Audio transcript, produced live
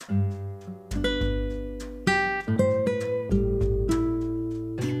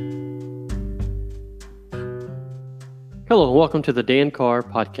Hello and welcome to the Dan Carr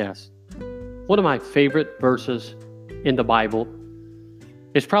Podcast. One of my favorite verses in the Bible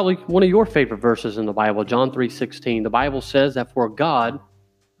is probably one of your favorite verses in the Bible, John 3:16. The Bible says that for God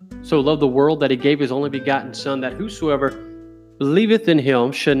so loved the world that he gave his only begotten Son, that whosoever believeth in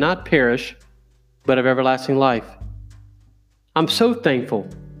him should not perish, but have everlasting life. I'm so thankful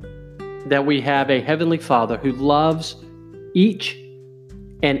that we have a Heavenly Father who loves each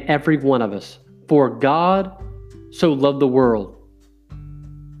and every one of us. For God so loved the world.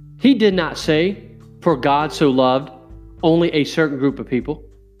 He did not say, for God so loved only a certain group of people.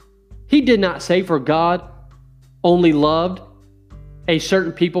 He did not say, for God only loved a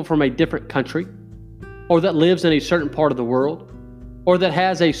certain people from a different country, or that lives in a certain part of the world, or that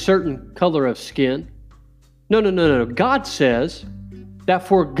has a certain color of skin. No. God says that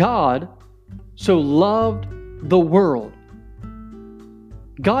for God so loved the world.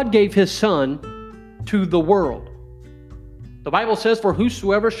 God gave his Son to the world. The Bible says, for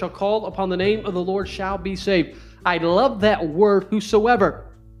whosoever shall call upon the name of the Lord shall be saved. I love that word, whosoever.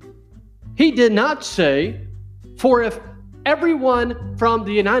 He did not say, for if everyone from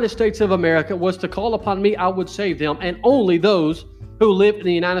the United States of America was to call upon me, I would save them, and only those who live in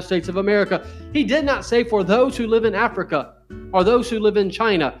the United States of America. He did not say, for those who live in Africa, or those who live in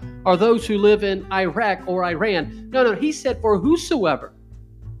China, or those who live in Iraq or Iran. No, he said, for whosoever.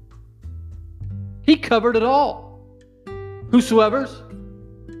 He covered it all. Whosoever's,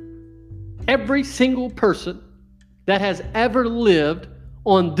 every single person that has ever lived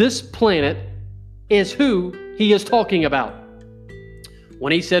on this planet is who he is talking about.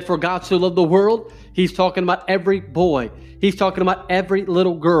 When he said, for God so loved the world, he's talking about every boy. He's talking about every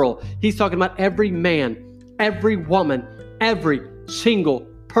little girl. He's talking about every man, every woman, every single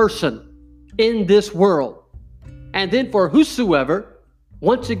person in this world. And then for whosoever,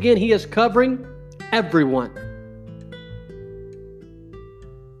 once again, he is covering everyone.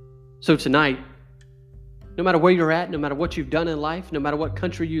 So tonight, no matter where you're at, no matter what you've done in life, no matter what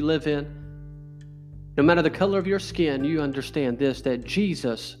country you live in, no matter the color of your skin, you understand this, that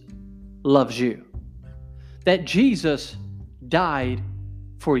Jesus loves you. That Jesus died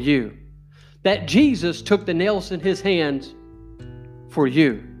for you. That Jesus took the nails in his hands for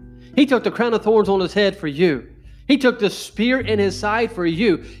you. He took the crown of thorns on his head for you. He took the spear in his side for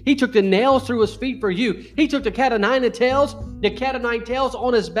you. He took the nails through his feet for you. He took the cat of nine tails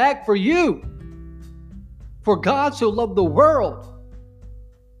on his back for you. For God so loved the world.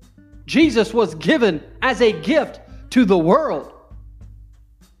 Jesus was given as a gift to the world.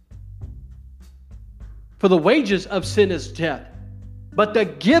 For the wages of sin is death, but the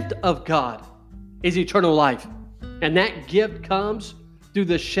gift of God is eternal life. And that gift comes through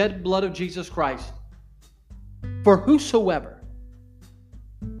the shed blood of Jesus Christ. For whosoever.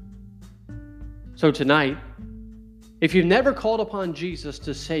 So tonight, if you've never called upon Jesus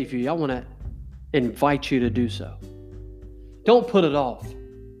to save you, I want to invite you to do so. Don't put it off.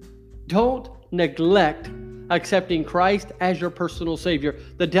 Don't neglect accepting Christ as your personal Savior.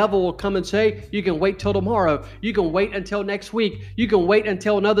 The devil will come and say, you can wait till tomorrow. You can wait until next week. You can wait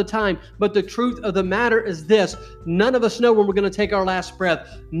until another time. But the truth of the matter is this. None of us know when we're going to take our last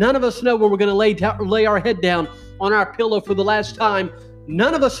breath. None of us know when we're going to lay our head down on our pillow for the last time.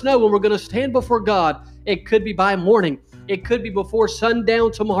 None of us know when we're going to stand before God. It could be by morning. It could be before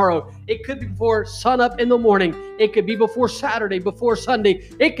sundown tomorrow. It could be before sunup in the morning. It could be before Saturday, before Sunday.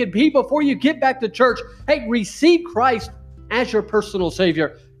 It could be before you get back to church. Hey, receive Christ as your personal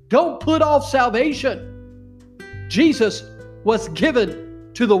Savior. Don't put off salvation. Jesus was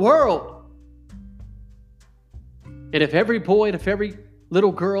given to the world. And if every boy and if every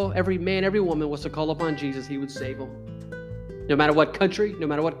little girl, every man, every woman was to call upon Jesus, he would save them. No matter what country, no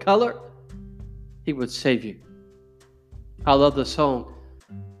matter what color, he would save you. I love the song.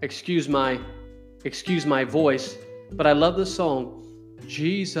 Excuse my voice, but I love the song.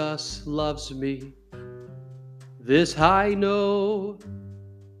 Jesus loves me. This I know,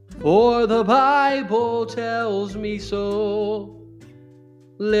 for the Bible tells me so.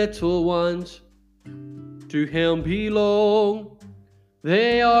 Little ones to him belong.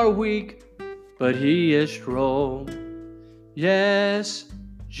 They are weak, but he is strong. Yes,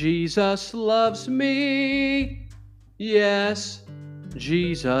 Jesus loves me. Yes,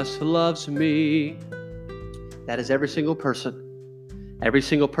 Jesus loves me. That is every single person. Every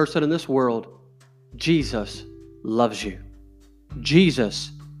single person in this world. Jesus loves you.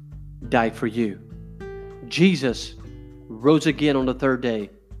 Jesus died for you. Jesus rose again on the third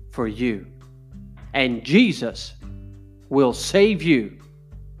day for you. And Jesus will save you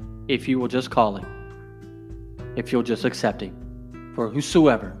if you will just call him, if you'll just accept him. For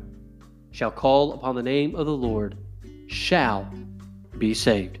whosoever shall call upon the name of the Lord shall be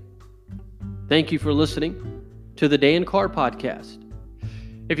saved. Thank you for listening to the Dan Carr Podcast.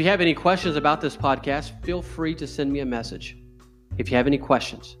 If you have any questions about this podcast, feel free to send me a message. If you have any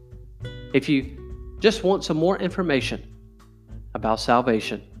questions, if you just want some more information about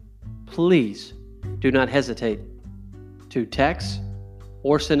salvation, please do not hesitate to text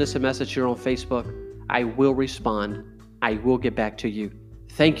or send us a message here on Facebook. I will respond. I will get back to you.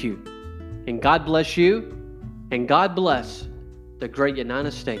 Thank you. And God bless you, and God bless the great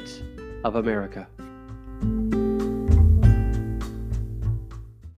United States of America.